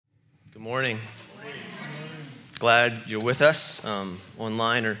Good morning. Glad you're with us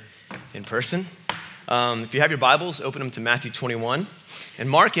online or in person. If you have your Bibles, open them to Matthew 21 and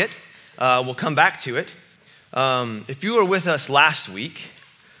mark it. We'll come back to it. If you were with us last week,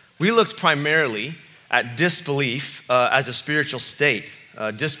 we looked primarily at disbelief as a spiritual state,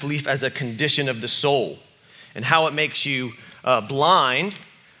 disbelief as a condition of the soul, and how it makes you blind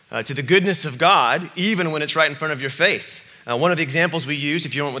to the goodness of God, even when it's right in front of your face. One of the examples we used,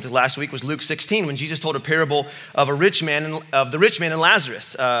 if you weren't with us last week, was Luke 16, when Jesus told a parable of the rich man and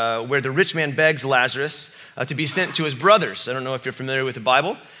Lazarus, where the rich man begs Lazarus to be sent to his brothers. I don't know if you're familiar with the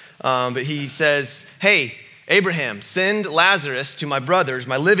Bible, but he says, "Hey, Abraham, send Lazarus to my brothers,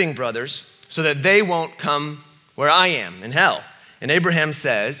 my living brothers, so that they won't come where I am in hell." And Abraham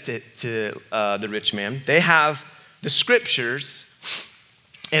says to the rich man, "They have the scriptures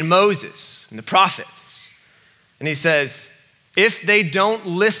and Moses and the prophets." And he says, "If they don't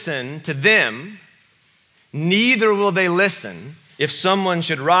listen to them, neither will they listen if someone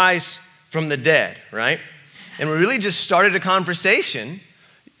should rise from the dead," right? And we really just started a conversation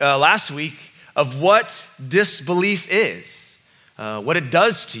last week of what disbelief is, what it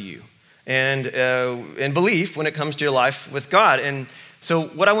does to you, and belief when it comes to your life with God. And so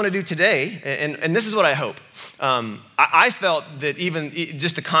what I want to do today, and this is what I hope. I felt that even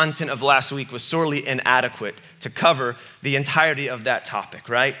just the content of last week was sorely inadequate to cover the entirety of that topic,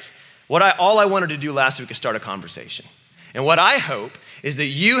 right? All I wanted to do last week is start a conversation. And what I hope is that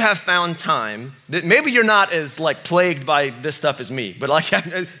you have found time, that maybe you're not as plagued by this stuff as me, but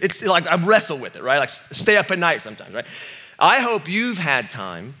it's like I wrestle with it, right? Like stay up at night sometimes, right? I hope you've had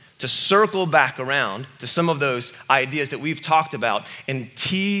time to circle back around to some of those ideas that we've talked about and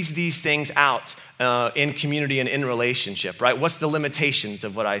tease these things out in community and in relationship, right? What's the limitations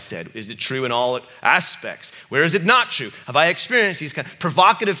of what I said? Is it true in all aspects? Where is it not true? Have I experienced these kind of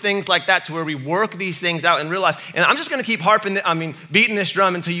provocative things like that to where we work these things out in real life? And I'm just going to keep beating this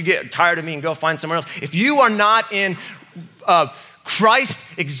drum until you get tired of me and go find somewhere else. If you are not in Christ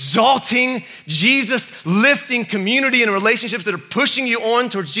exalting, Jesus lifting community and relationships that are pushing you on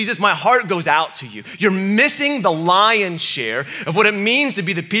towards Jesus, my heart goes out to you. You're missing the lion's share of what it means to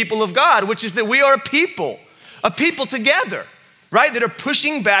be the people of God, which is that we are a people together, right? That are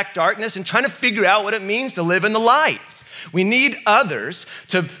pushing back darkness and trying to figure out what it means to live in the light. We need others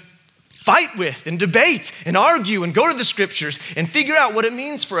to fight with and debate and argue and go to the scriptures and figure out what it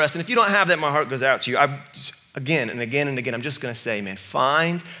means for us. And if you don't have that, my heart goes out to you. Again and again and again, I'm just going to say, man,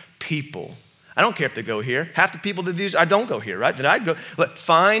 find people. I don't care if they go here. Half the people that I don't go here, right? That I go.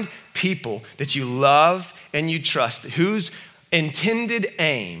 Find people that you love and you trust, whose intended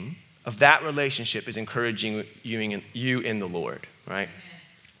aim of that relationship is encouraging you in the Lord, right?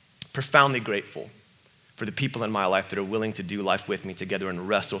 Profoundly grateful for the people in my life that are willing to do life with me together and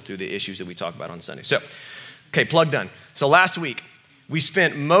wrestle through the issues that we talk about on Sunday. So, okay, plug done. So last week, we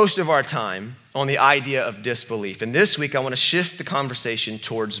spent most of our time on the idea of disbelief. And this week, I want to shift the conversation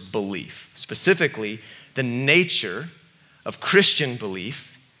towards belief, specifically the nature of Christian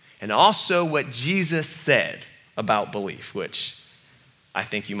belief, and also what Jesus said about belief, which I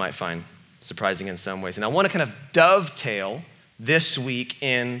think you might find surprising in some ways. And I want to kind of dovetail this week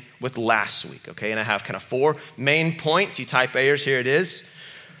in with last week, okay? And I have kind of 4 main points. You type Ayers, here it is.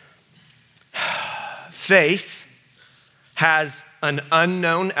 Faith has an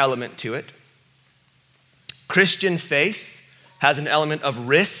unknown element to it. Christian faith has an element of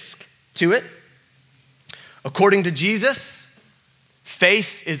risk to it. According to Jesus,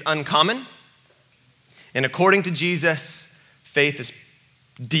 faith is uncommon. And according to Jesus, faith is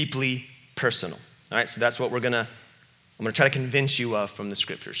deeply personal. All right, so that's what I'm going to try to convince you of from the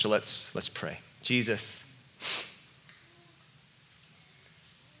scriptures. So let's pray. Jesus,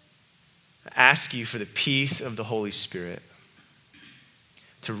 I ask you for the peace of the Holy Spirit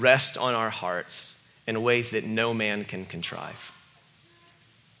to rest on our hearts in ways that no man can contrive.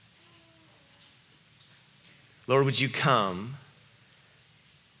 Lord, would you come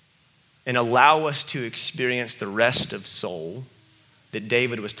and allow us to experience the rest of soul that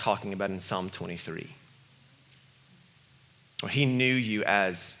David was talking about in Psalm 23? Where he knew you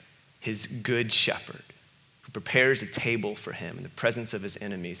as his good shepherd who prepares a table for him in the presence of his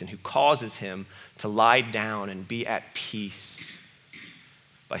enemies and who causes him to lie down and be at peace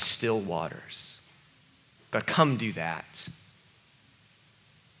by still waters. God, come do that.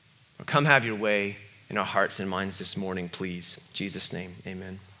 Or come have your way in our hearts and minds this morning, please. In Jesus' name,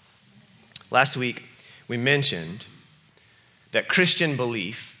 amen. Last week, we mentioned that Christian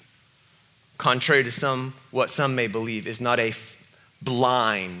belief, contrary to what some may believe, is not a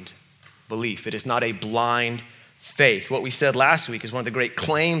blind belief. It is not a blind faith. What we said last week is one of the great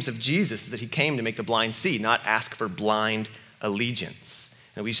claims of Jesus, that he came to make the blind see, not ask for blind allegiance.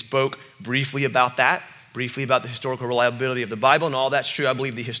 And we spoke briefly about that, briefly about the historical reliability of the Bible, and all that's true. I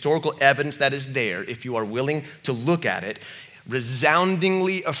believe the historical evidence that is there, if you are willing to look at it,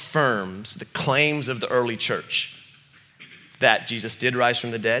 resoundingly affirms the claims of the early church that Jesus did rise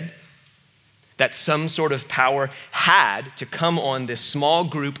from the dead, that some sort of power had to come on this small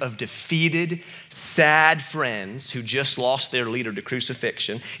group of defeated, sad friends who just lost their leader to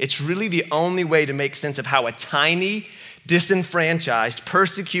crucifixion. It's really the only way to make sense of how a tiny, disenfranchised,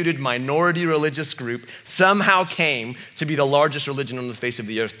 persecuted minority religious group somehow came to be the largest religion on the face of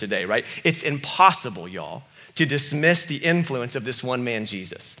the earth today, right? It's impossible, y'all, to dismiss the influence of this one man,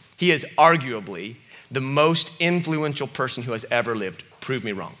 Jesus. He is arguably the most influential person who has ever lived. Prove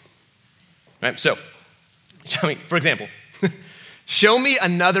me wrong. Right? So, for example, show me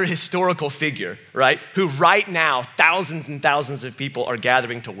another historical figure, right, who right now thousands and thousands of people are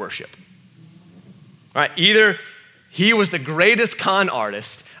gathering to worship. Right? Either he was the greatest con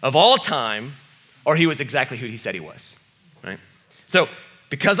artist of all time, or he was exactly who he said he was. Right? So,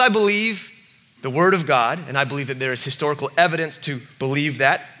 because I believe the Word of God, and I believe that there is historical evidence to believe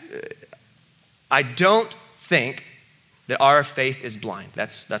that, I don't think that our faith is blind.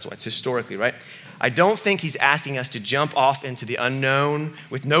 That's why it's historically, right? I don't think he's asking us to jump off into the unknown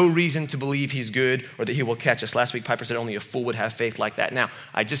with no reason to believe he's good or that he will catch us. Last week, Piper said only a fool would have faith like that. Now,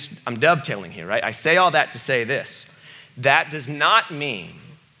 I'm dovetailing here, right? I say all that to say this. That does not mean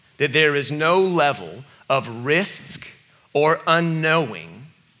that there is no level of risk or unknowing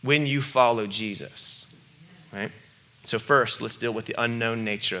when you follow Jesus, right? So first, let's deal with the unknown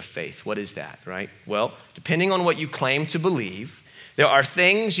nature of faith. What is that, right? Well, depending on what you claim to believe, there are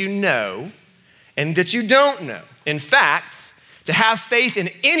things you know and that you don't know. In fact, to have faith in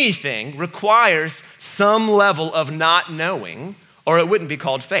anything requires some level of not knowing, or it wouldn't be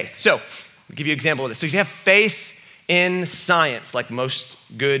called faith. So, I'll give you an example of this. So if you have faith in science, like most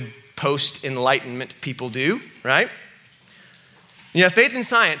good post-enlightenment people do, right? You have faith in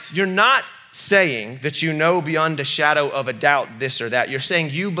science, you're not saying that you know beyond a shadow of a doubt this or that. You're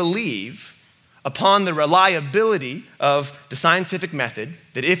saying you believe upon the reliability of the scientific method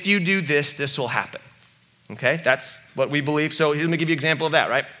that if you do this, this will happen. Okay, that's what we believe. So let me give you an example of that,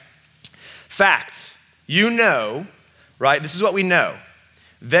 right? Facts. You know, right? This is what we know.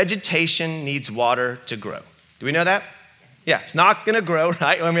 Vegetation needs water to grow. Do we know that? Yeah, it's not going to grow,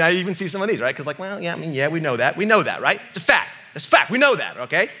 right? I mean, I even see some of these, right? Because we know that. We know that, right? It's a fact. That's a fact. We know that,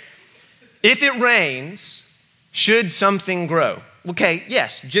 okay? If it rains, should something grow? Okay,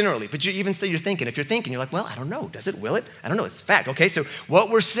 yes, generally. But you're thinking. If you're thinking, you're like, well, I don't know. Does it? Will it? I don't know. It's a fact. Okay, so what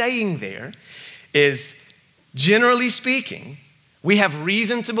we're saying there is, generally speaking, we have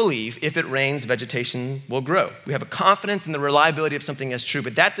reason to believe if it rains, vegetation will grow. We have a confidence in the reliability of something as true,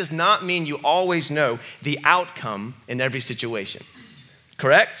 but that does not mean you always know the outcome in every situation.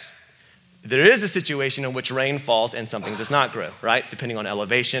 Correct? There is a situation in which rain falls and something does not grow, right? Depending on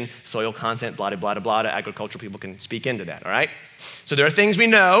elevation, soil content, blah, blah, blah, blah. Agricultural people can speak into that, all right? So there are things we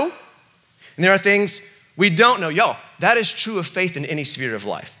know, and there are things we don't know. Y'all, that is true of faith in any sphere of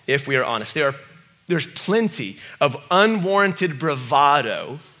life, if we are honest. There's plenty of unwarranted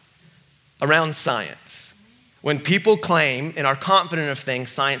bravado around science. When people claim and are confident of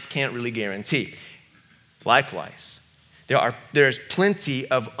things science can't really guarantee. Likewise, there's plenty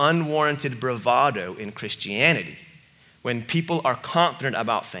of unwarranted bravado in Christianity. When people are confident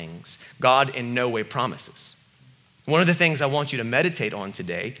about things God in no way promises. One of the things I want you to meditate on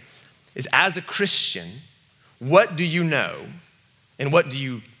today is, as a Christian, what do you know and what do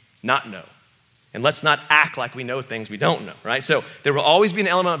you not know? And let's not act like we know things we don't know, right? So there will always be an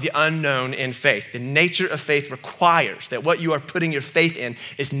element of the unknown in faith. The nature of faith requires that what you are putting your faith in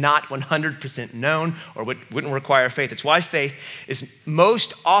is not 100% known or wouldn't require faith. It's why faith is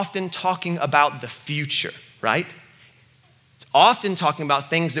most often talking about the future, right? It's often talking about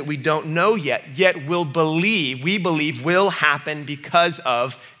things that we don't know yet we believe will happen because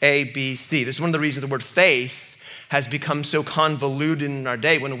of A, B, C. This is one of the reasons the word faith has become so convoluted in our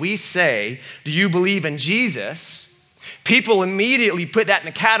day. When we say, do you believe in Jesus? People immediately put that in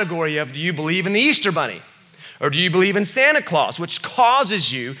the category of, do you believe in the Easter Bunny? Or do you believe in Santa Claus? Which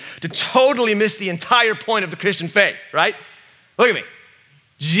causes you to totally miss the entire point of the Christian faith, right? Look at me.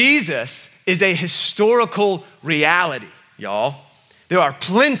 Jesus is a historical reality, y'all. There are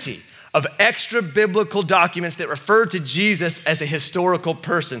plenty of extra biblical documents that refer to Jesus as a historical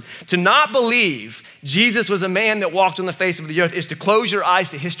person. To not believe Jesus was a man that walked on the face of the earth is to close your eyes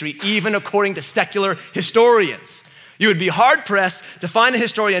to history, even according to secular historians. You would be hard-pressed to find a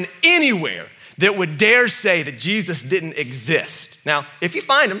historian anywhere that would dare say that Jesus didn't exist. Now, if you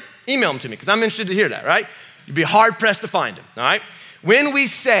find them, email them to me because I'm interested to hear that, right? You'd be hard-pressed to find them, all right? When we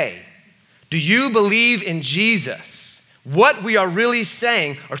say, do you believe in Jesus? What we are really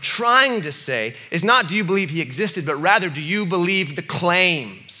saying or trying to say is not do you believe he existed, but rather do you believe the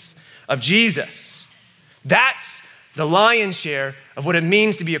claims of Jesus? That's the lion's share of what it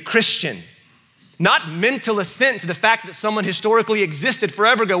means to be a Christian. Not mental assent to the fact that someone historically existed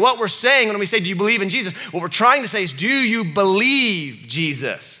forever ago. What we're saying when we say, do you believe in Jesus? What we're trying to say is, do you believe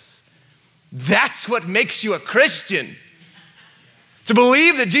Jesus? That's what makes you a Christian. To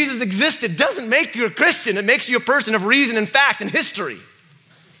believe that Jesus existed doesn't make you a Christian. It makes you a person of reason and fact and history.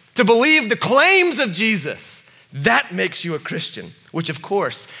 To believe the claims of Jesus, that makes you a Christian, which of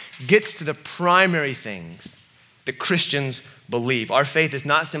course gets to the primary things that Christians believe. Our faith is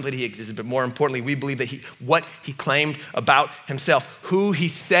not simply that he existed, but more importantly, we believe that what he claimed about himself, who he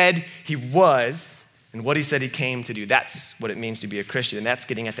said he was, and what he said he came to do. That's what it means to be a Christian, and that's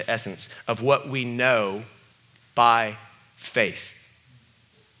getting at the essence of what we know by faith.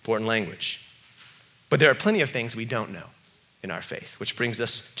 Important language. But there are plenty of things we don't know in our faith, which brings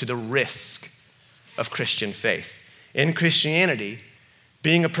us to the risk of Christian faith. In Christianity,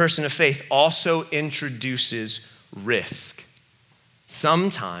 being a person of faith also introduces risk.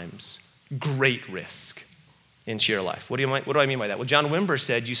 Sometimes great risk into your life. What do I mean by that? Well, John Wimber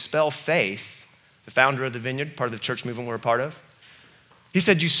said, you spell faith, the founder of the Vineyard, part of the church movement we're a part of. He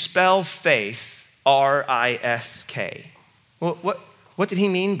said, you spell faith, R-I-S-K. Well, what did he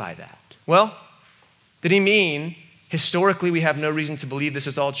mean by that? Well, did he mean historically we have no reason to believe this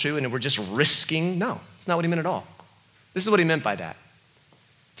is all true and we're just risking? No, that's not what he meant at all. This is what he meant by that.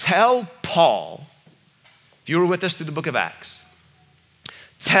 Tell Paul, if you were with us through the book of Acts,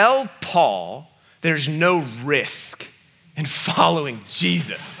 tell Paul there's no risk in following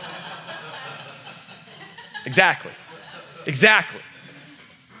Jesus. Exactly.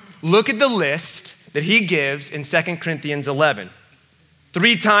 Look at the list that he gives in 2 Corinthians 11.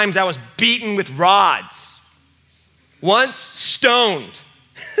 3 times I was beaten with rods. Once stoned.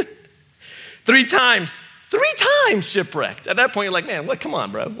 3 times shipwrecked. At that point, you're like, man, come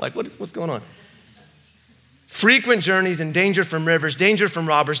on, bro. Like, what's going on? Frequent journeys and danger from rivers, danger from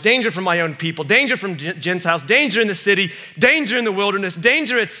robbers, danger from my own people, danger from Gentiles, danger in the city, danger in the wilderness,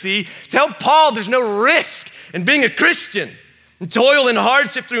 danger at sea. Tell Paul there's no risk in being a Christian. And toil and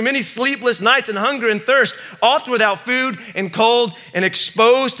hardship through many sleepless nights and hunger and thirst, often without food and cold and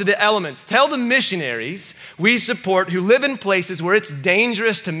exposed to the elements. Tell the missionaries we support who live in places where it's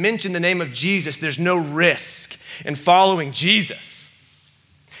dangerous to mention the name of Jesus, there's no risk in following Jesus.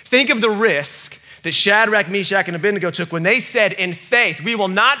 Think of the risk that Shadrach, Meshach, and Abednego took when they said in faith, we will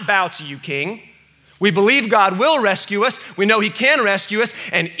not bow to you, King. We believe God will rescue us. We know he can rescue us.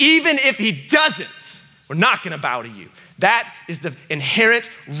 And even if he doesn't, we're not going to bow to you. That is the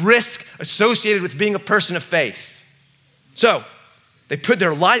inherent risk associated with being a person of faith. So they put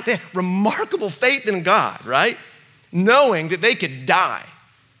their life, they had remarkable faith in God, right? Knowing that they could die.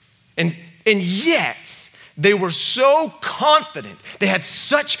 And yet they were so confident, they had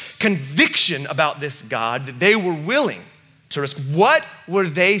such conviction about this God that they were willing to risk. What were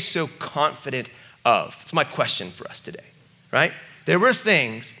they so confident of? It's my question for us today, right? There were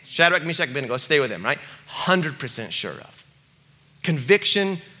things, Shadrach, Meshach, Abednego, stay with them, right? 100% sure of.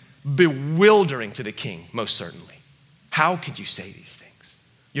 Conviction bewildering to the king, most certainly. How could you say these things?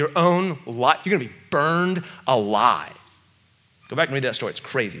 Your own life, you're gonna be burned alive. Go back and read that story, it's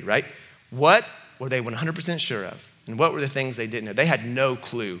crazy, right? What were they 100% sure of? And what were the things they didn't know? They had no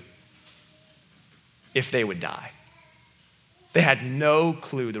clue if they would die. They had no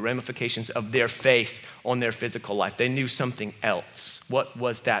clue the ramifications of their faith on their physical life. They knew something else. What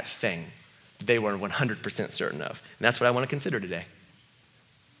was that thing they were 100% certain of? And that's what I want to consider today.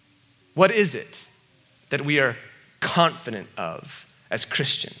 What is it that we are confident of as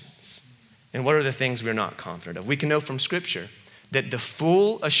Christians? And what are the things we're not confident of? We can know from Scripture that the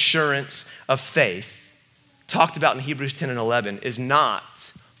full assurance of faith talked about in Hebrews 10 and 11 is not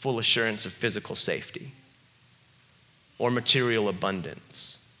full assurance of physical safety or material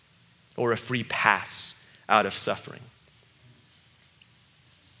abundance or a free pass out of suffering.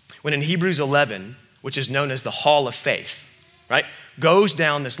 When in Hebrews 11, which is known as the Hall of Faith, right, goes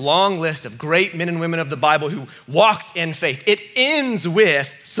down this long list of great men and women of the Bible who walked in faith. It ends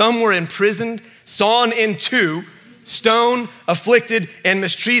with some were imprisoned, sawn in two, stoned, afflicted, and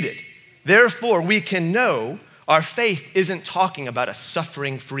mistreated. Therefore, we can know our faith isn't talking about a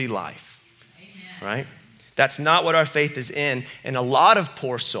suffering-free life, right? That's not what our faith is in. And a lot of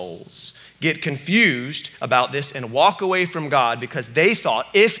poor souls get confused about this and walk away from God because they thought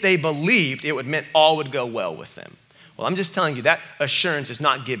if they believed, it would mean all would go well with them. Well, I'm just telling you that assurance is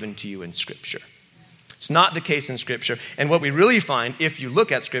not given to you in Scripture. It's not the case in Scripture. And what we really find, if you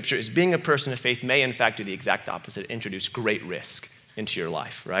look at Scripture, is being a person of faith may in fact do the exact opposite, introduce great risk into your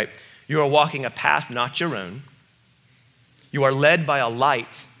life, right? You are walking a path not your own. You are led by a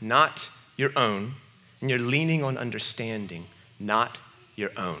light not your own. And you're leaning on understanding, not your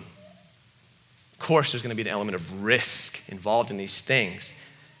own. Of course, there's going to be an element of risk involved in these things.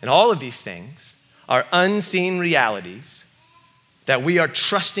 And all of these things are unseen realities that we are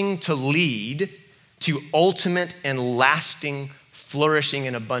trusting to lead to ultimate and lasting flourishing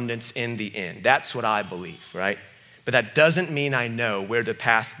and abundance in the end. That's what I believe, right? But that doesn't mean I know where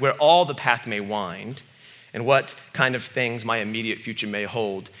all the path may wind and what kind of things my immediate future may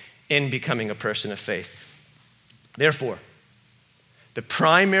hold in becoming a person of faith. Therefore, the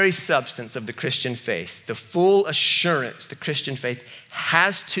primary substance of the Christian faith, the full assurance the Christian faith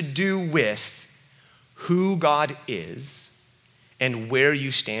has to do with who God is and where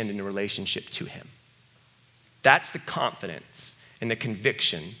you stand in relationship to him. That's the confidence and the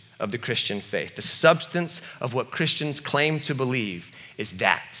conviction of the Christian faith. The substance of what Christians claim to believe is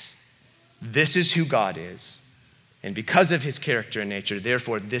that this is who God is. And because of his character and nature,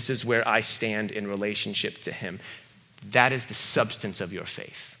 therefore, this is where I stand in relationship to him. That is the substance of your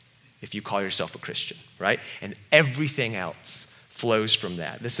faith, if you call yourself a Christian, right? And everything else flows from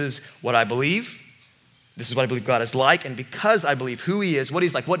that. This is what I believe. This is what I believe God is like. And because I believe who he is, what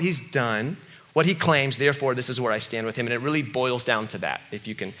he's like, what he's done, what he claims, therefore, this is where I stand with him. And it really boils down to that. If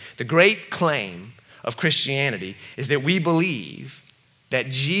you can, the great claim of Christianity is that we believe that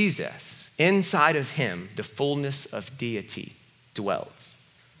Jesus, inside of him, the fullness of deity dwells.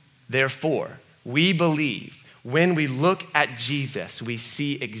 Therefore, we believe when we look at Jesus, we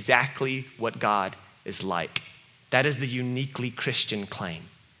see exactly what God is like. That is the uniquely Christian claim.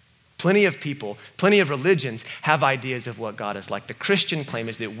 Plenty of people, plenty of religions have ideas of what God is like. The Christian claim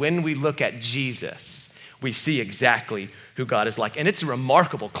is that when we look at Jesus, we see exactly who God is like. And it's a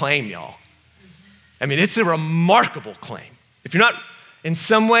remarkable claim, y'all. I mean, it's a remarkable claim. If you're not in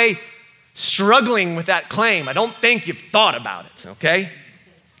some way struggling with that claim, I don't think you've thought about it, okay?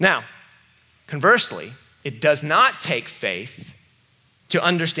 Now, conversely, it does not take faith to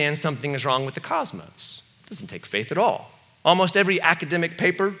understand something is wrong with the cosmos. It doesn't take faith at all. Almost every academic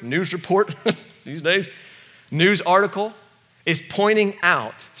paper, news report these days, news article is pointing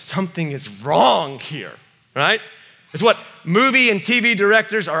out something is wrong here, right? It's what movie and TV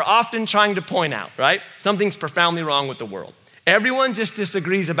directors are often trying to point out, right? Something's profoundly wrong with the world. Everyone just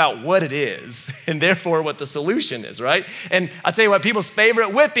disagrees about what it is and therefore what the solution is, right? And I'll tell you what, people's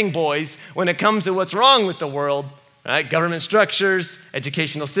favorite whipping boys when it comes to what's wrong with the world, right? Government structures,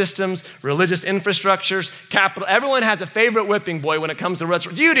 educational systems, religious infrastructures, capital. Everyone has a favorite whipping boy when it comes to what's,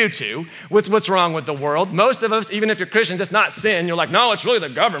 you do too, with what's wrong with the world. Most of us, even if you're Christians, it's not sin. You're like, no, it's really the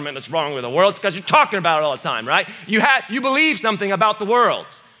government that's wrong with the world. It's because you're talking about it all the time, right? You believe something about the world.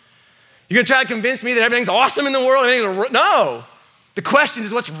 You're going to try to convince me that everything's awesome in the world? No. The question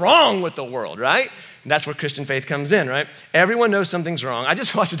is what's wrong with the world, right? And that's where Christian faith comes in, right? Everyone knows something's wrong. I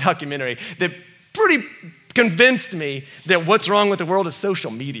just watched a documentary that pretty convinced me that what's wrong with the world is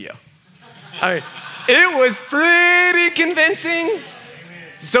social media. I mean, it was pretty convincing.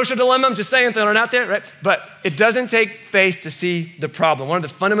 Social dilemma, I'm just saying, throwing it out there, right? But it doesn't take faith to see the problem. One of the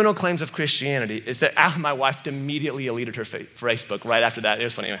fundamental claims of Christianity is that my wife immediately deleted her Facebook right after that. It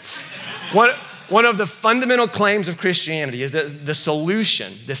was funny. Anyway. One of the fundamental claims of Christianity is that the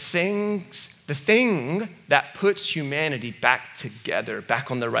solution, the thing that puts humanity back together,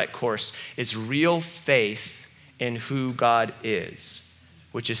 back on the right course, is real faith in who God is,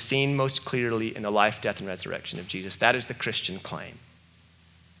 which is seen most clearly in the life, death, and resurrection of Jesus. That is the Christian claim.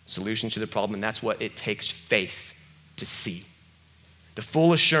 Solution to the problem, and that's what it takes faith to see. The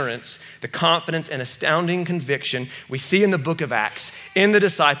full assurance, the confidence and astounding conviction we see in the book of Acts in the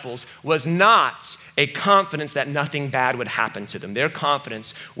disciples was not a confidence that nothing bad would happen to them. Their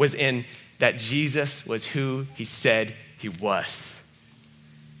confidence was in that Jesus was who he said he was.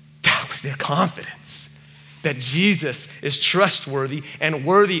 That was their confidence. That Jesus is trustworthy and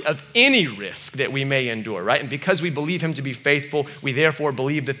worthy of any risk that we may endure, right? And because we believe him to be faithful, we therefore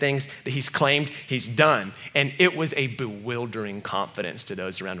believe the things that he's claimed he's done. And it was a bewildering confidence to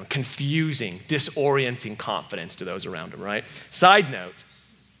those around him, confusing, disorienting confidence to those around him, right? Side note,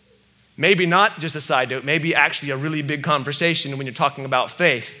 maybe not just a side note, maybe actually a really big conversation when you're talking about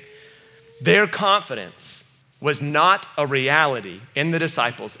faith. Their confidence was not a reality in the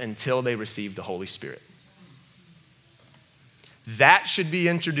disciples until they received the Holy Spirit. that should be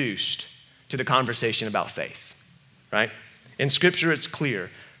introduced to the conversation about faith, right? In Scripture, it's clear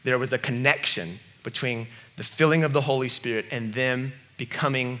there was a connection between the filling of the Holy Spirit and them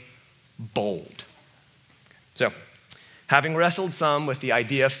becoming bold. So, having wrestled some with the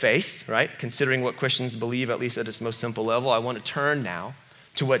idea of faith, right, considering what Christians believe, at least at its most simple level, I want to turn now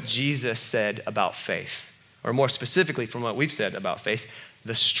to what Jesus said about faith, or more specifically from what we've said about faith,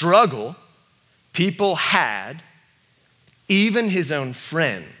 the struggle people had, even his own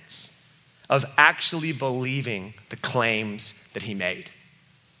friends, of actually believing the claims that he made.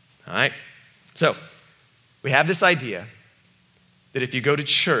 All right? So, we have this idea that if you go to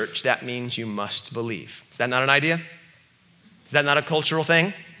church, that means you must believe. Is that not an idea? Is that not a cultural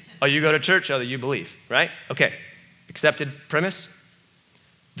thing? Oh, you go to church, oh, you believe, right? Okay, accepted premise.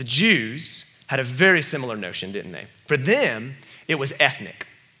 The Jews had a very similar notion, didn't they? For them, it was ethnic.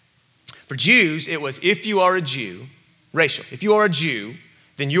 For Jews, it was if you are a Jew, racial. If you are a Jew,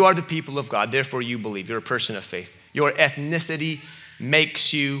 then you are the people of God, therefore you believe. You're a person of faith. Your ethnicity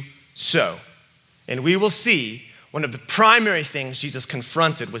makes you so. And we will see one of the primary things Jesus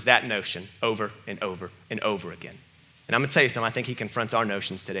confronted was that notion over and over and over again. And I'm going to tell you something, I think he confronts our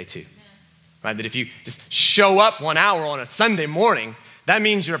notions today too. Right? That if you just show up 1 hour on a Sunday morning, that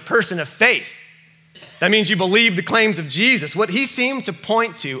means you're a person of faith. That means you believe the claims of Jesus. What he seemed to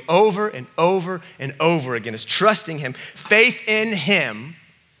point to over and over and over again is trusting him. Faith in him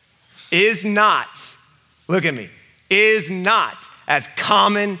is not, look at me, is not as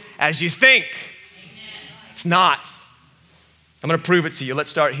common as you think. It's not. I'm going to prove it to you. Let's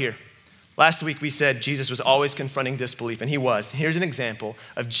start here. Last week we said Jesus was always confronting disbelief, and he was. Here's an example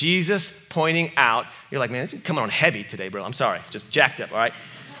of Jesus pointing out, you're like, man, this is coming on heavy today, bro. I'm sorry, just jacked up, all right?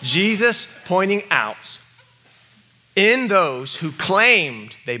 Jesus pointing out in those who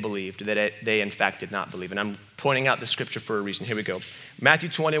claimed they believed that they in fact did not believe. And I'm pointing out the scripture for a reason. Here we go. Matthew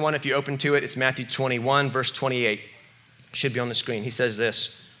 21, if you open to it, it's Matthew 21, verse 28. Should be on the screen. He says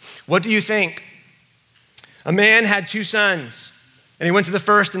this, "What do you think? A man had 2 sons. And he went to the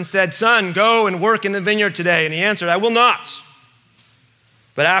first and said, 'Son, go and work in the vineyard today.' And he answered, 'I will not.'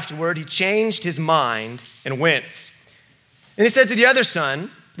 But afterward, he changed his mind and went. And he said to the other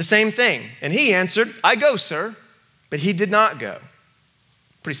son the same thing. And he answered, 'I go, sir.' But he did not go."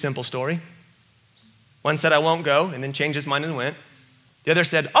 Pretty simple story. One said, "I won't go," and then changed his mind and went. The other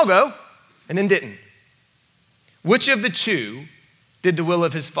said, "I'll go," and then didn't. Which of the 2 did the will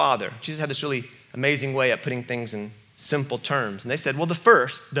of his father? Jesus had this really amazing way of putting things in simple terms. And they said, "Well, the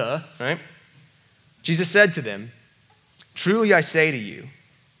first," right? Jesus said to them, "Truly I say to you," and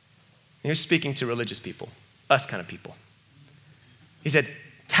he was speaking to religious people, us kind of people. He said,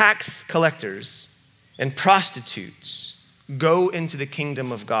 "Tax collectors and prostitutes go into the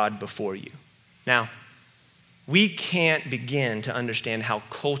kingdom of God before you." Now, we can't begin to understand how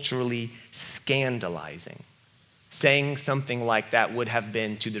culturally scandalizing saying something like that would have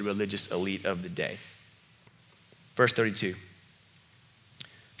been to the religious elite of the day. Verse 32.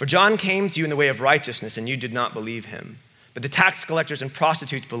 "For John came to you in the way of righteousness, and you did not believe him. But the tax collectors and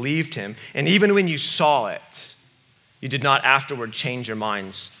prostitutes believed him, and even when you saw it, you did not afterward change your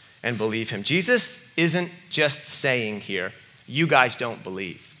minds and believe him." Jesus isn't just saying here, you guys don't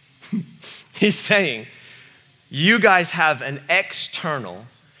believe. He's saying, you guys have an external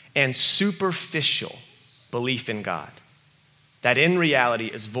and superficial belief in God that in reality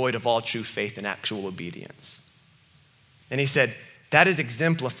is void of all true faith and actual obedience. And he said, that is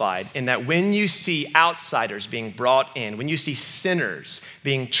exemplified in that when you see outsiders being brought in, when you see sinners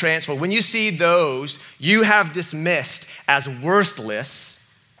being transformed, when you see those you have dismissed as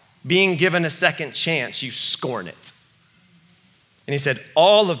worthless being given a second chance, you scorn it. And he said,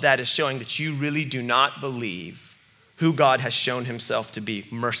 all of that is showing that you really do not believe who God has shown himself to be: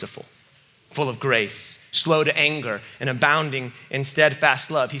 merciful, full of grace, slow to anger, and abounding in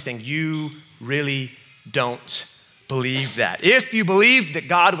steadfast love. He's saying, you really don't believe that. If you believed that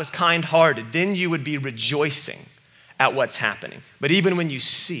God was kind-hearted, then you would be rejoicing at what's happening. But even when you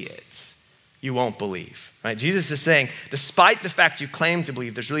see it, you won't believe, right? Jesus is saying, despite the fact you claim to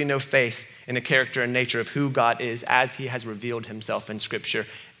believe, there's really no faith in the character and nature of who God is as he has revealed himself in Scripture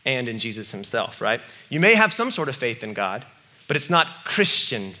and in Jesus himself, right? You may have some sort of faith in God, but it's not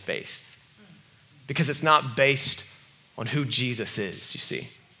Christian faith because it's not based on who Jesus is, you see.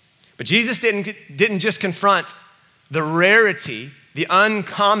 But Jesus didn't just confront the rarity, the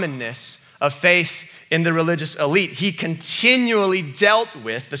uncommonness of faith in the religious elite. He continually dealt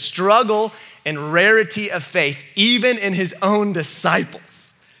with the struggle and rarity of faith, even in his own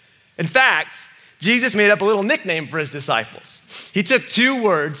disciples. In fact, Jesus made up a little nickname for his disciples. He took 2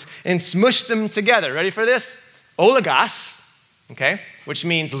 words and smushed them together. Ready for this? Oligos, okay, which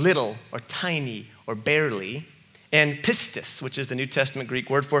means little or tiny or barely, and pistis, which is the New Testament Greek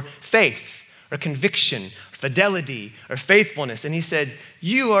word for faith or conviction, or fidelity or faithfulness. And he said,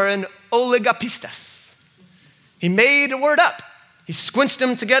 you are an oligopistas. He made a word up. He squinched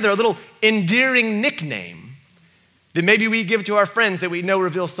them together, a little endearing nickname that maybe we give to our friends that we know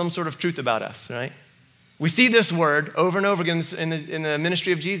reveals some sort of truth about us, right? We see this word over and over again in the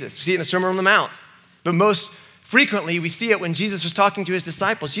ministry of Jesus. We see it in the Sermon on the Mount. But most frequently, we see it when Jesus was talking to his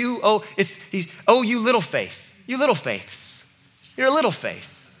disciples. You little faith. You little faiths. You're a little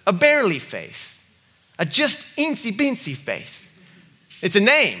faith, a barely faith, a just eensy-beensy faith. It's a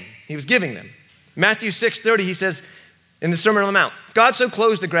name he was giving them. Matthew 6:30, he says in the Sermon on the Mount, God so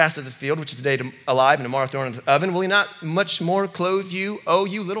clothes the grass of the field, which is today alive and tomorrow thrown into the oven. Will he not much more clothe you,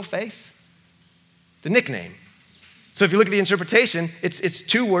 you little faith? The nickname. So if you look at the interpretation, it's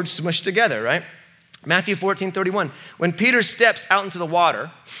two words smushed together, right? Matthew 14:31, when Peter steps out into the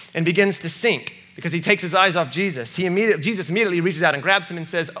water and begins to sink because he takes his eyes off Jesus, Jesus immediately reaches out and grabs him and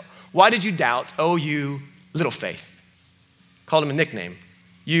says, why did you doubt, you little faith? Called him a nickname.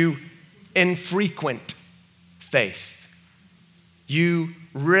 You infrequent faith. You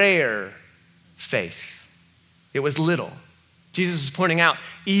rare faith. It was little. Jesus is pointing out,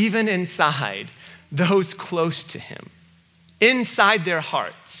 even inside those close to him, inside their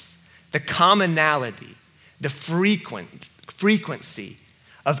hearts, the commonality, the frequency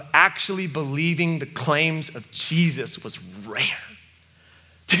of actually believing the claims of Jesus was rare.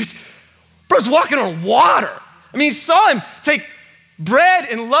 Dude, bro's walking on water. I mean, he saw him take bread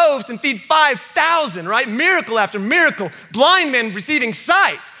and loaves and feed 5,000, right? Miracle after miracle, blind men receiving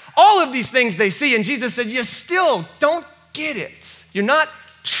sight. All of these things they see, and Jesus said, you still don't get it. You're not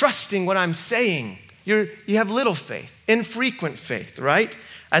trusting what I'm saying. You have little faith, infrequent faith, right?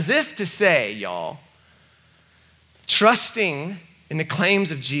 As if to say, y'all, trusting in the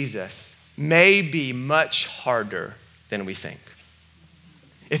claims of Jesus may be much harder than we think.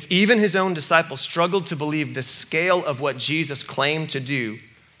 If even his own disciples struggled to believe the scale of what Jesus claimed to do,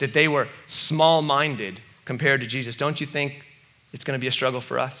 that they were small-minded compared to Jesus, don't you think it's going to be a struggle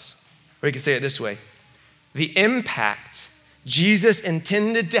for us? Or you can say it this way. The impact Jesus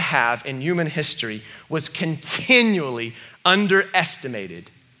intended to have in human history was continually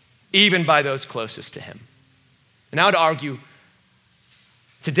underestimated, even by those closest to him. And I would argue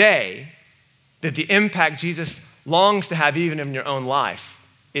today that the impact Jesus longs to have even in your own life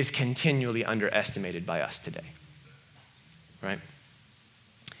is continually underestimated by us today, right?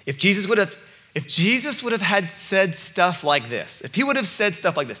 If Jesus would have had said stuff like this, if he would have said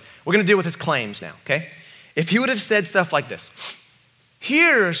stuff like this, we're going to deal with his claims now, okay? If he would have said stuff like this,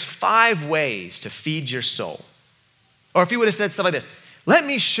 here's 5 ways to feed your soul. Or if he would have said stuff like this, let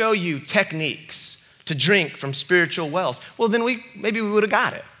me show you techniques to drink from spiritual wells. Well, then maybe we would have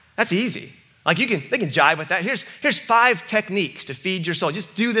got it. That's easy. Like they can jive with that. Here's 5 techniques to feed your soul.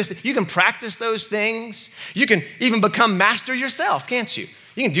 Just do this. You can practice those things. You can even become master yourself, can't you?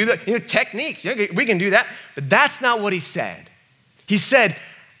 You can do that. Techniques. We can do that. But that's not what he said. He said,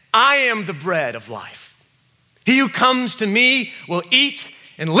 I am the bread of life. He who comes to me will eat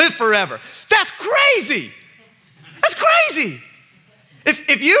and live forever. That's crazy. That's crazy.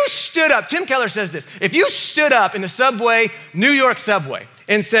 If you stood up, Tim Keller says this, if you stood up in the subway, New York subway,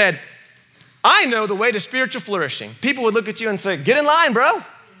 and said, I know the way to spiritual flourishing, people would look at you and say, get in line, bro.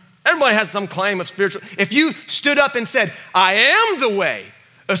 Everybody has some claim of spiritual. If you stood up and said, I am the way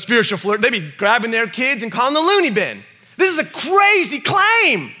of spiritual flourishing, they'd be grabbing their kids and calling the loony bin. This is a crazy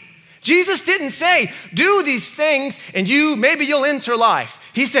claim. Jesus didn't say, do these things and maybe you'll enter life.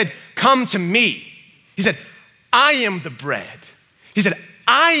 He said, come to me. He said, I am the bread. He said,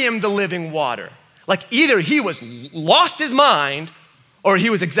 I am the living water. Like either he was lost his mind or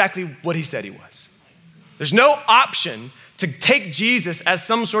he was exactly what he said he was. There's no option to take Jesus as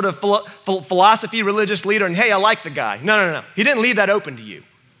some sort of philosophy, religious leader, and hey, I like the guy. No. He didn't leave that open to you.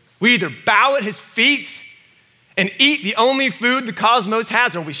 We either bow at his feet and eat the only food the cosmos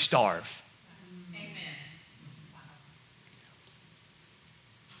has, or we starve. Amen.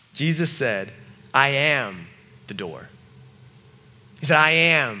 Jesus said, I am the door. He said, I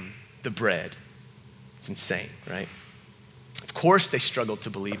am the bread. It's insane, right? Of course they struggled to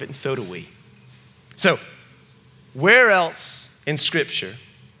believe it, and so do we. So, where else in Scripture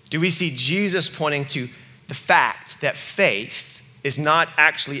do we see Jesus pointing to the fact that faith is not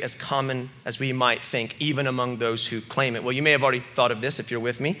actually as common as we might think, even among those who claim it? Well, you may have already thought of this if you're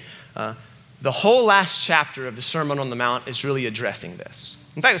with me. The whole last chapter of the Sermon on the Mount is really addressing this.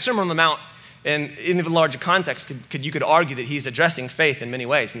 In fact, the Sermon on the Mount, in the larger context, you could argue that he's addressing faith in many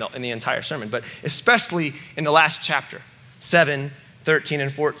ways in the entire sermon, but especially in the last chapter. 7, 13,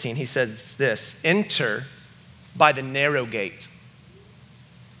 and 14, he says this, enter by the narrow gate.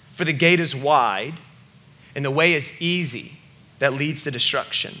 For the gate is wide, and the way is easy that leads to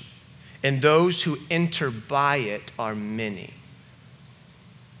destruction. And those who enter by it are many.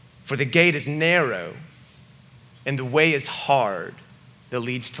 For the gate is narrow, and the way is hard that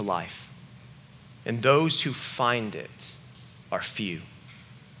leads to life. And those who find it are few.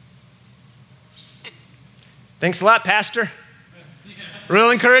 Thanks a lot, Pastor.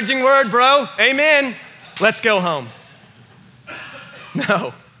 Real encouraging word, bro. Amen. Let's go home.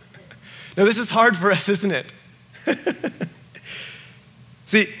 No, this is hard for us, isn't it?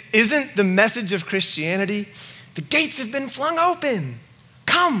 See, isn't the message of Christianity, the gates have been flung open.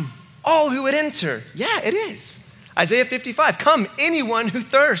 Come, all who would enter. Yeah, it is. Isaiah 55, come, anyone who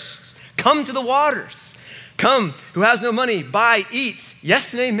thirsts. Come to the waters. Come, who has no money, buy, eat.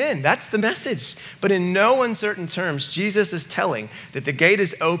 Yes and amen. That's the message. But in no uncertain terms, Jesus is telling that the gate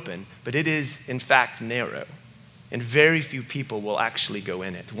is open, but it is in fact narrow. And very few people will actually go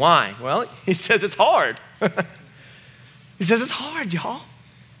in it. Why? Well, he says it's hard. He says it's hard, y'all.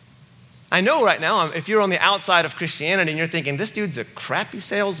 I know right now, if you're on the outside of Christianity and you're thinking, this dude's a crappy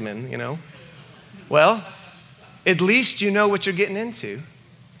salesman, Well, at least you know what you're getting into.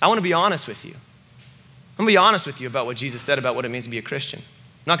 I want to be honest with you. I'm going to be honest with you about what Jesus said about what it means to be a Christian. I'm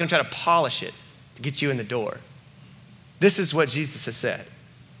not going to try to polish it to get you in the door. This is what Jesus has said.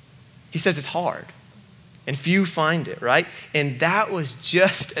 He says it's hard, and few find it, right? And that was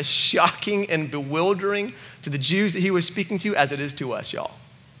just as shocking and bewildering to the Jews that he was speaking to as it is to us, y'all.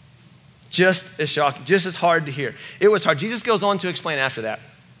 Just as shocking, just as hard to hear. It was hard. Jesus goes on to explain after that,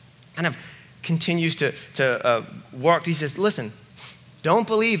 kind of continues to work. He says, listen, don't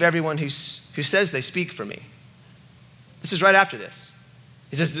believe everyone who says they speak for me. This is right after this.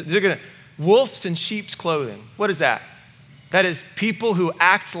 He says they're wolves in sheep's clothing. What is that? That is people who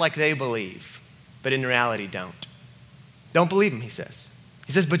act like they believe, but in reality don't. Don't believe them, he says.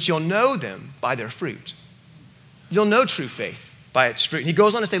 He says, but you'll know them by their fruit. You'll know true faith by its fruit. And he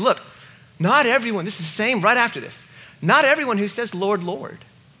goes on to say, look, not everyone, this is the same right after this, not everyone who says, Lord, Lord,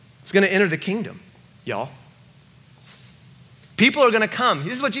 is going to enter the kingdom, y'all. People are going to come.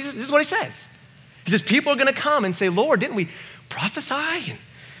 This is what he says. He says, people are going to come and say, Lord, didn't we prophesy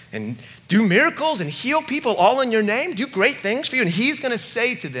and do miracles and heal people all in your name, do great things for you? And he's going to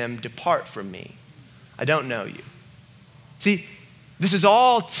say to them, depart from me. I don't know you. See, this is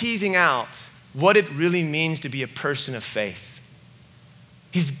all teasing out what it really means to be a person of faith.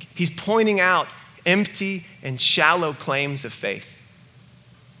 He's pointing out empty and shallow claims of faith.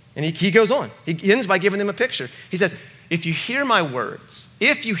 And he goes on. He ends by giving them a picture. He says, if you hear my words,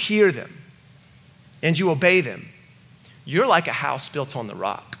 if you hear them and you obey them, you're like a house built on the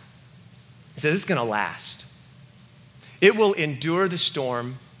rock. He says, it's going to last. It will endure the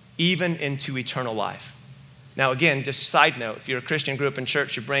storm even into eternal life. Now, again, just side note, if you're a Christian, grew up in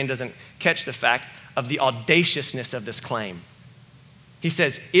church, your brain doesn't catch the fact of the audaciousness of this claim. He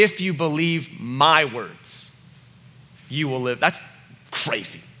says, if you believe my words, you will live. That's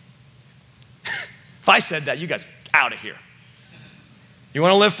crazy. If I said that, you guys out of here. You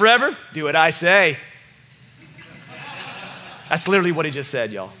want to live forever? Do what I say. That's literally what he just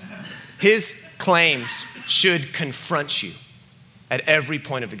said, y'all. His claims should confront you at every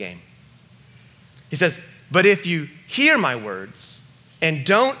point of the game. He says, but if you hear my words and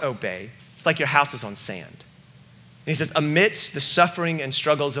don't obey, it's like your house is on sand. And he says, amidst the suffering and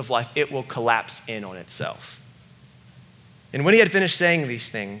struggles of life, it will collapse in on itself. And when he had finished saying these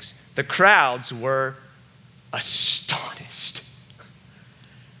things, the crowds were astonished.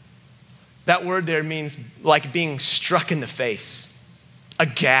 That word there means like being struck in the face,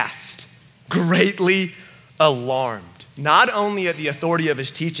 aghast, greatly alarmed, not only at the authority of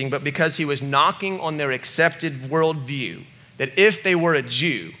his teaching, but because he was knocking on their accepted worldview that if they were a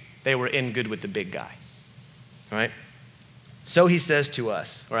Jew, they were in good with the big guy. All right? So he says to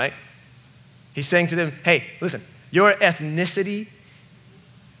us, all right? He's saying to them, hey, listen, your ethnicity,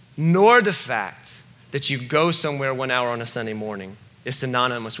 nor the fact that you go somewhere 1 hour on a Sunday morning is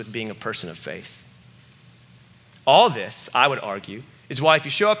synonymous with being a person of faith. All this, I would argue, is why if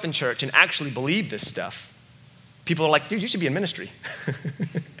you show up in church and actually believe this stuff, people are like, dude, you should be in ministry.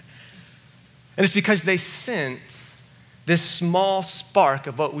 And it's because they sense this small spark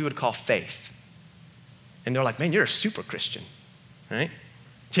of what we would call faith. And they're like, man, you're a super Christian, right?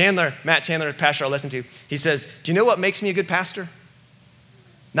 Matt Chandler, a pastor I listen to, he says, do you know what makes me a good pastor?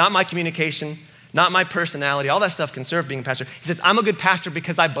 Not my communication, not my personality, all that stuff can serve being a pastor. He says, I'm a good pastor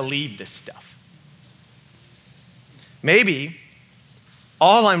because I believe this stuff. Maybe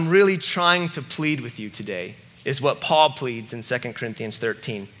all I'm really trying to plead with you today is what Paul pleads in 2 Corinthians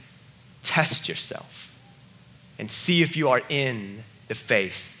 13. Test yourself and see if you are in the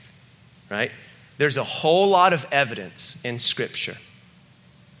faith, right? There's a whole lot of evidence in Scripture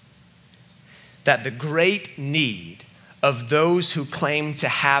that the great need of those who claim to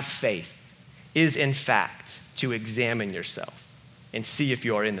have faith is, in fact, to examine yourself and see if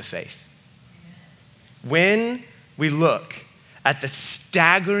you are in the faith. When we look at the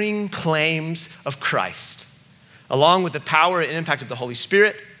staggering claims of Christ, along with the power and impact of the Holy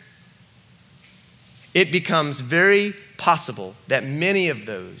Spirit, it becomes very possible that many of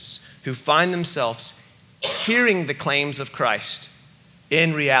those who find themselves hearing the claims of Christ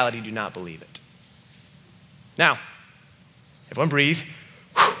in reality do not believe it. Now, everyone breathe.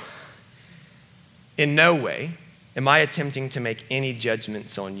 In no way am I attempting to make any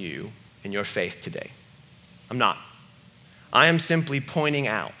judgments on you and your faith today. I'm not. I am simply pointing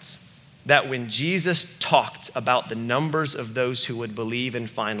out that when Jesus talked about the numbers of those who would believe and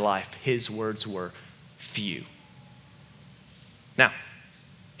find life, his words were few. Now,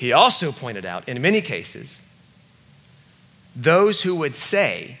 he also pointed out, in many cases, those who would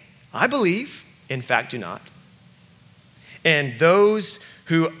say, I believe, in fact do not. And those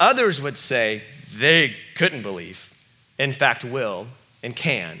who others would say they couldn't believe, in fact will and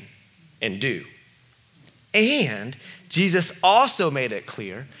can and do. And Jesus also made it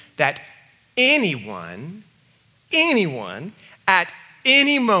clear that anyone at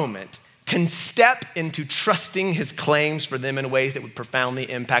any moment can step into trusting his claims for them in ways that would profoundly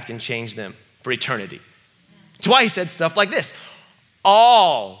impact and change them for eternity. That's why he said stuff like this: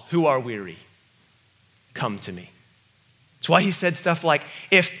 all who are weary, come to me. That's why he said stuff like,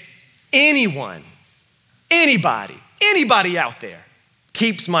 if anybody out there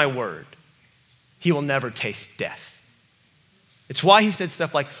keeps my word, he will never taste death. It's why he said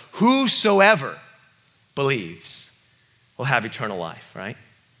stuff like, whosoever believes will have eternal life, right?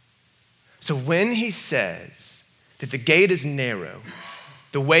 So when he says that the gate is narrow,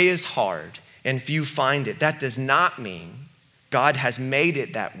 the way is hard, and few find it, that does not mean God has made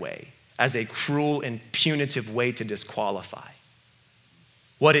it that way as a cruel and punitive way to disqualify.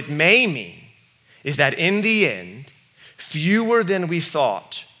 What it may mean is that in the end, fewer than we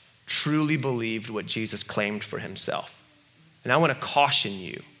thought truly believed what Jesus claimed for himself. And I want to caution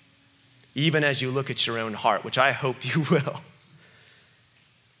you, even as you look at your own heart, which I hope you will,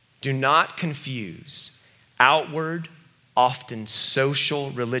 do not confuse outward, often social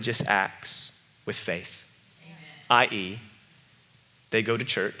religious acts with faith. I.e., they go to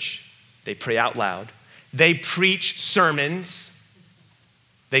church, they pray out loud, they preach sermons,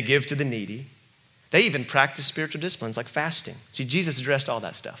 they give to the needy, they even practice spiritual disciplines like fasting. See, Jesus addressed all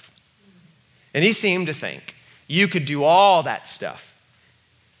that stuff. And he seemed to think you could do all that stuff,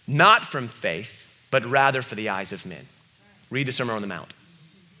 not from faith, but rather for the eyes of men. Read the Sermon on the Mount.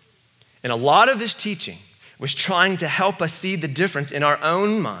 And a lot of this teaching was trying to help us see the difference in our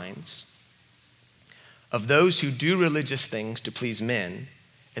own minds of those who do religious things to please men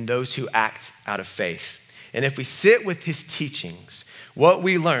and those who act out of faith. And if we sit with his teachings, what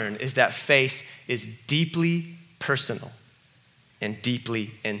we learn is that faith is deeply personal and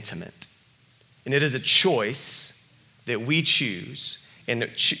deeply intimate. And it is a choice that we choose, and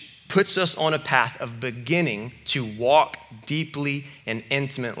it puts us on a path of beginning to walk deeply and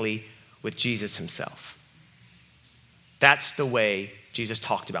intimately with Jesus himself. That's the way Jesus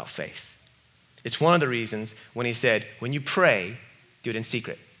talked about faith. It's one of the reasons when he said, when you pray, do it in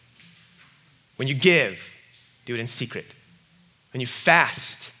secret. When you give, do it in secret. When you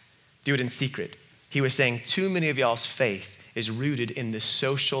fast, do it in secret. He was saying too many of y'all's faith is rooted in the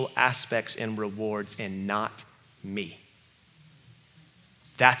social aspects and rewards and not me.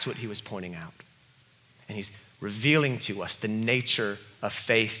 That's what he was pointing out. And he's revealing to us the nature of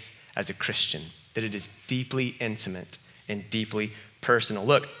faith as a Christian, that it is deeply intimate and deeply personal.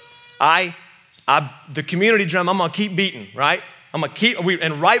 Look, the community drum, I'm gonna keep beating, right? I'm gonna keep,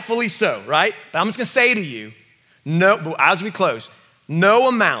 and rightfully so, right? But I'm just gonna say to you, no, as we close, no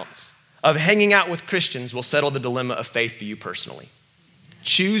amount of hanging out with Christians will settle the dilemma of faith for you personally.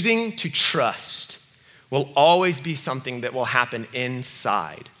 Choosing to trust will always be something that will happen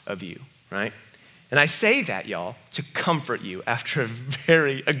inside of you, right? And I say that, y'all, to comfort you after a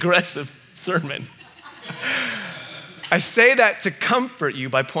very aggressive sermon. I say that to comfort you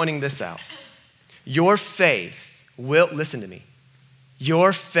by pointing this out. Your faith will, listen to me,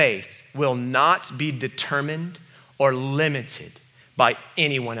 your faith will not be determined or limited by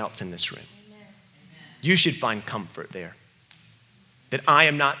anyone else in this room. Amen. You should find comfort there. That I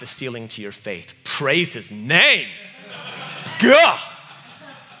am not the ceiling to your faith. Praise his name. God.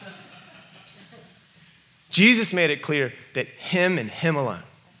 Jesus made it clear that him and him alone,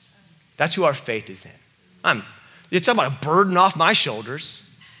 that's who our faith is in. You're talking about a burden off my shoulders.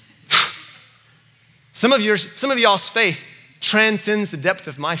 Some of y'all's faith transcends the depth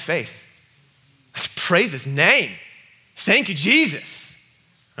of my faith. Let's praise his name. Thank you, Jesus.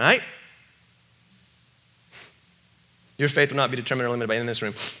 All right? Your faith will not be determined or limited by anyone in this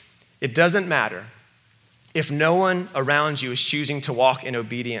room. It doesn't matter if no one around you is choosing to walk in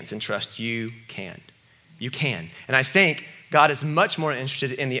obedience and trust. You can. You can. And I think God is much more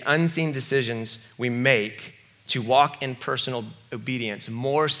interested in the unseen decisions we make to walk in personal obedience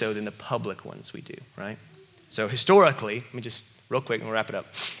more so than the public ones we do, right? So historically, let me just real quick and we'll wrap it up.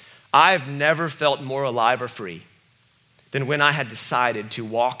 I've never felt more alive or free than when I had decided to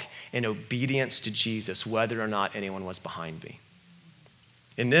walk in obedience to Jesus, whether or not anyone was behind me.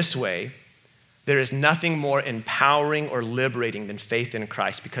 In this way, there is nothing more empowering or liberating than faith in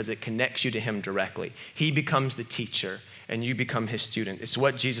Christ because it connects you to him directly. He becomes the teacher and you become his student. It's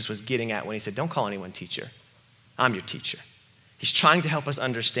what Jesus was getting at when he said, don't call anyone teacher. I'm your teacher. He's trying to help us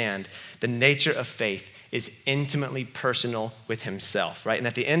understand the nature of faith is intimately personal with himself, right? And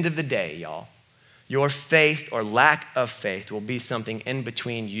at the end of the day, y'all, your faith or lack of faith will be something in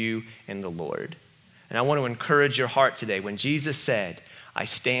between you and the Lord. And I want to encourage your heart today. When Jesus said, I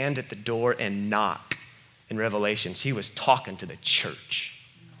stand at the door and knock in Revelations, he was talking to the church.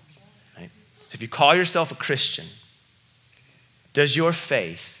 Right? So if you call yourself a Christian, does your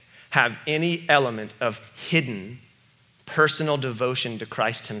faith have any element of hidden personal devotion to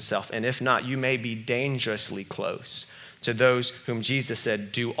Christ himself? And if not, you may be dangerously close to those whom Jesus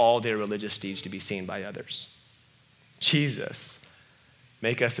said do all their religious deeds to be seen by others. Jesus,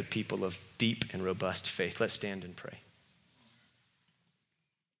 make us a people of deep and robust faith. Let's stand and pray.